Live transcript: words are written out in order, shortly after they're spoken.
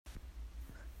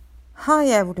Hi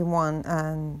everyone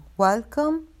and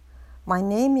welcome. My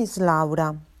name is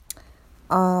Laura.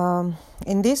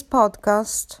 In this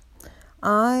podcast,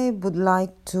 I would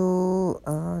like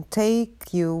to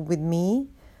take you with me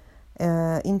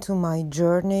into my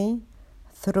journey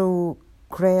through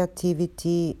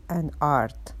creativity and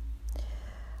art.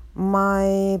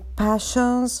 My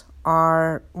passions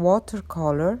are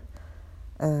watercolor,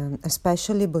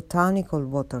 especially botanical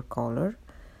watercolor,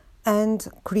 and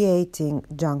creating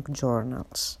junk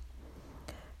journals.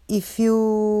 If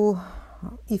you're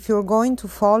going to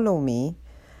follow me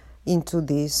into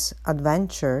this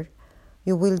adventure,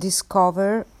 you will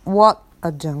discover what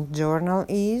a junk journal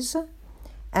is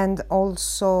and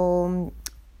also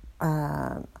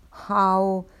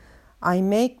how I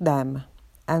make them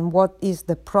and what is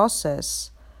the process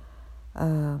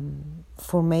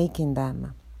for making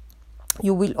them.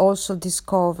 You will also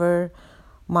discover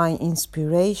my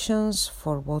inspirations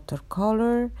for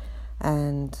watercolor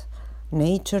and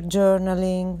nature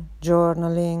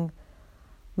journaling,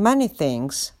 many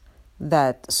things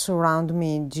that surround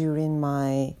me during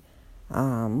my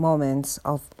moments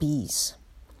of peace.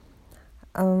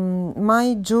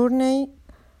 My journey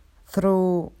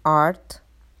through art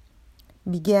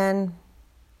began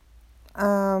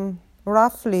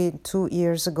roughly 2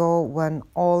 years ago when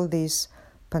all this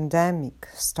pandemic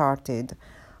started.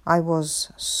 I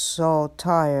was so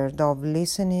tired of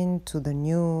listening to the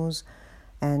news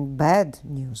and bad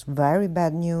news, very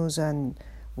bad news, and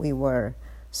we were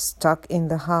stuck in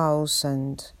the house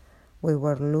and we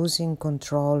were losing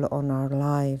control on our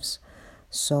lives.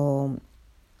 So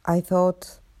I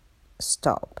thought,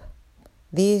 stop.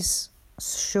 This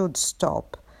should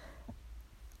stop.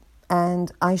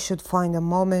 And I should find a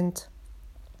moment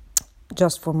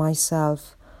just for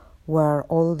myself where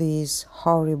all these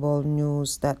horrible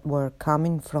news that were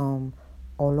coming from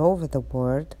all over the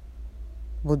world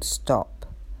would stop.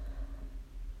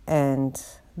 And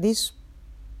this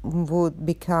would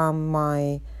become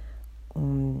my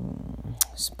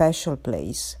special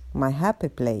place, my happy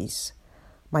place,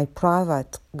 my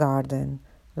private garden,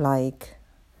 like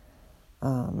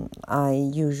I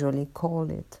usually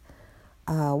call it.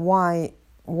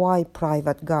 Why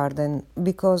private garden?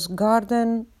 Because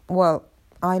garden, well,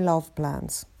 I love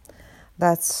plants.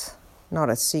 That's not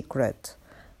a secret.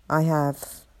 I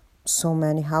have so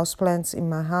many houseplants in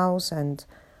my house, and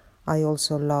I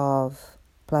also love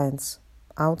plants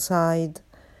outside,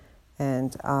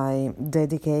 and I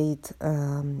dedicate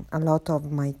a lot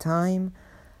of my time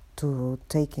to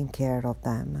taking care of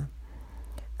them.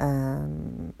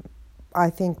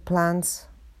 I think plants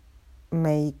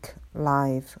make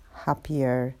life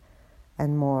happier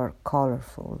and more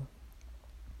colorful.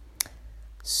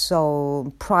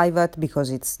 So private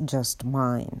because it's just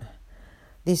mine.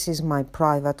 This is my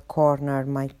private corner,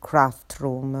 my craft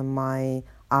room, my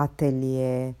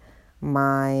atelier,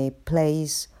 my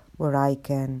place where I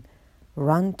can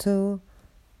run to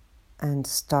and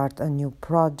start a new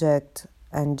project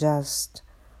and just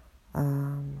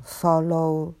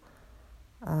follow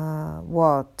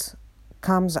what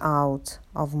comes out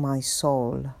of my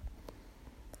soul.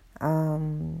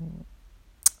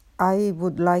 I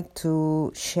would like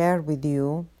to share with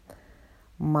you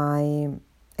my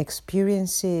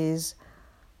experiences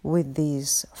with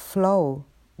this flow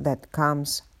that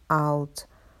comes out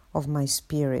of my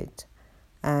spirit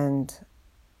and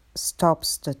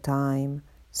stops the time,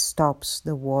 stops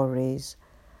the worries.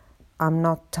 I'm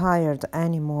not tired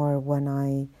anymore when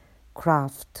I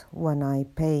craft, when I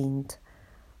paint,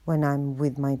 when I'm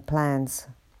with my plants.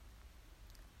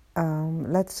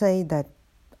 Let's say that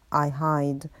I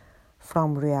hide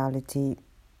from reality.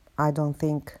 I don't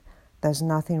think there's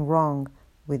nothing wrong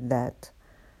with that.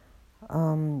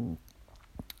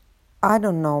 I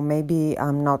don't know, maybe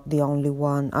I'm not the only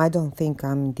one. I don't think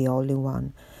I'm the only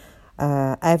one.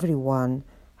 Everyone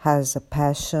has a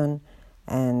passion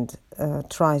and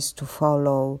tries to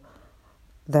follow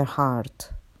their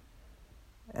heart,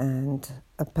 and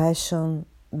a passion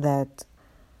that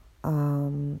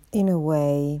in a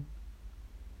way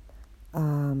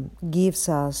gives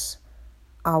us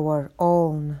our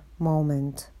own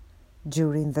moment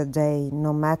during the day,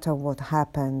 no matter what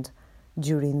happened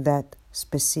during that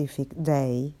specific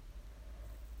day.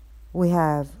 We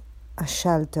have a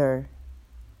shelter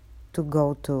to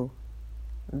go to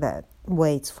that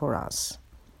waits for us.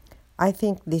 I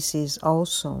think this is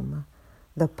awesome,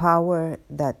 the power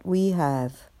that we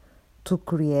have to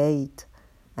create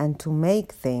and to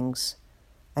make things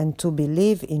and to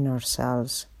believe in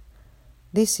ourselves.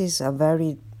 This is a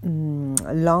very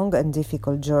long and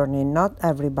difficult journey. Not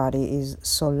everybody is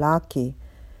so lucky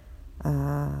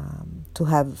to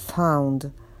have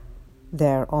found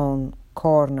their own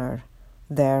corner,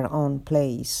 their own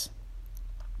place.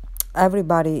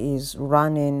 Everybody is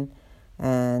running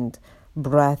and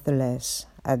breathless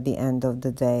at the end of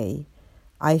the day.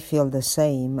 I feel the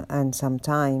same, and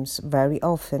sometimes, very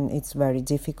often, it's very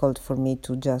difficult for me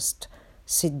to just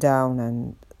sit down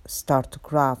and start to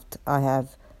craft. I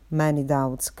have many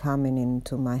doubts coming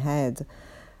into my head.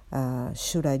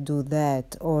 Should I do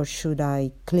that, or should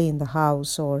I clean the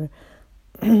house, or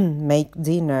make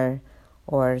dinner,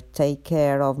 or take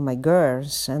care of my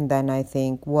girls? And then I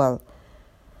think, well,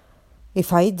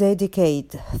 if I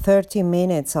dedicate 30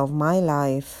 minutes of my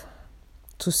life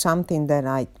to something that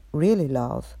I really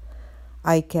love,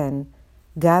 I can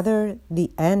gather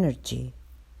the energy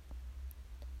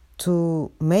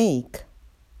to make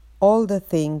all the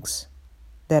things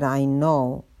that I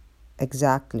know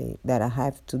exactly that I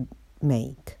have to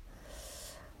make.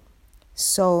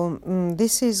 So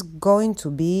this is going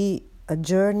to be a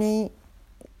journey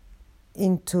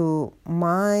into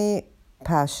my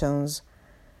passions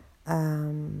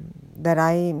that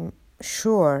I'm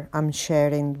sure I'm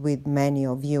sharing with many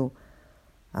of you.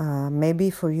 Maybe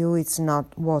for you it's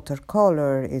not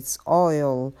watercolor, it's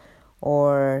oil,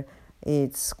 or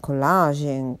it's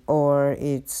collaging, or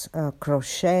it's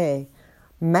crochet.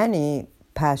 Many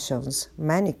passions,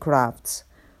 many crafts,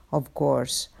 of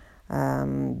course,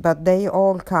 but they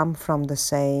all come from the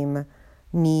same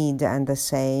need and the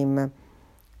same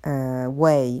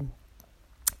way.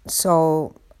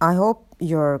 So I hope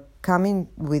you're coming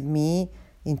with me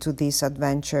into this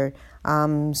adventure.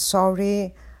 I'm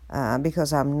sorry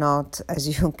because I'm not,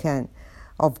 as you can,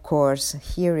 of course,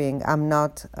 hearing, I'm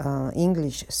not an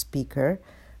English speaker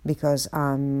because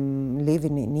I'm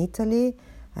living in Italy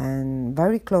and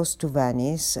very close to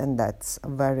Venice, and that's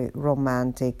very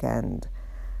romantic and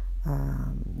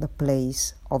the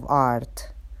place of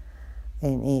art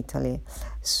in Italy.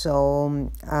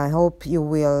 So I hope you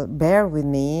will bear with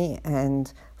me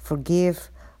and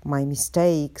forgive my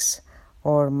mistakes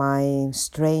or my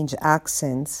strange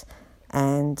accents,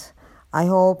 and I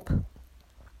hope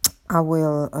I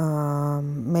will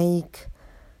make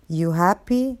you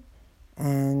happy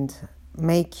and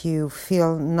make you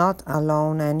feel not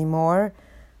alone anymore,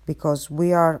 because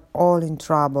we are all in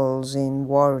troubles, in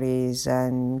worries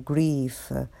and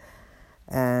grief,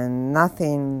 and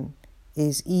nothing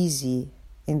is easy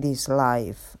in this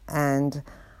life. And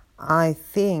I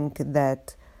think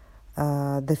that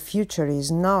the future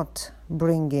is not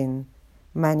bringing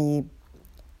many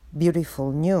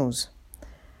beautiful news.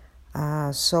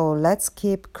 So let's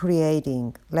keep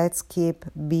creating, let's keep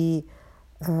be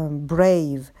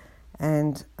brave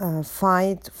and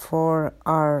fight for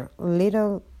our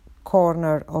little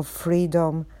corner of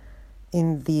freedom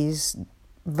in these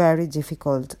very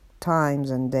difficult times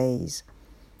and days.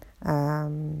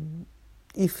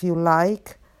 If you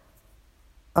like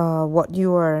what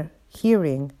you are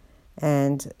hearing,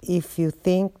 and if you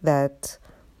think that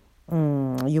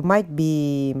you might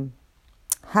be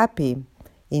happy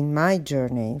in my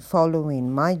journey,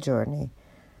 following my journey,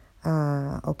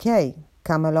 okay,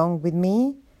 come along with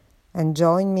me and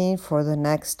join me for the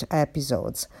next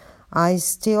episodes. I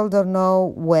still don't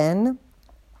know when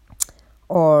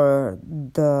or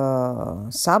the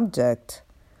subject,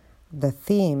 the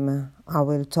theme I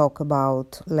will talk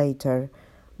about later,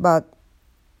 but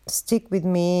stick with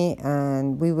me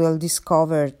and we will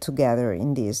discover together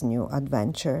in this new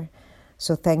adventure.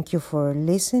 So thank you for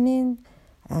listening,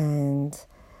 and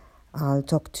I'll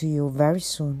talk to you very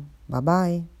soon.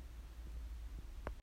 Bye-bye.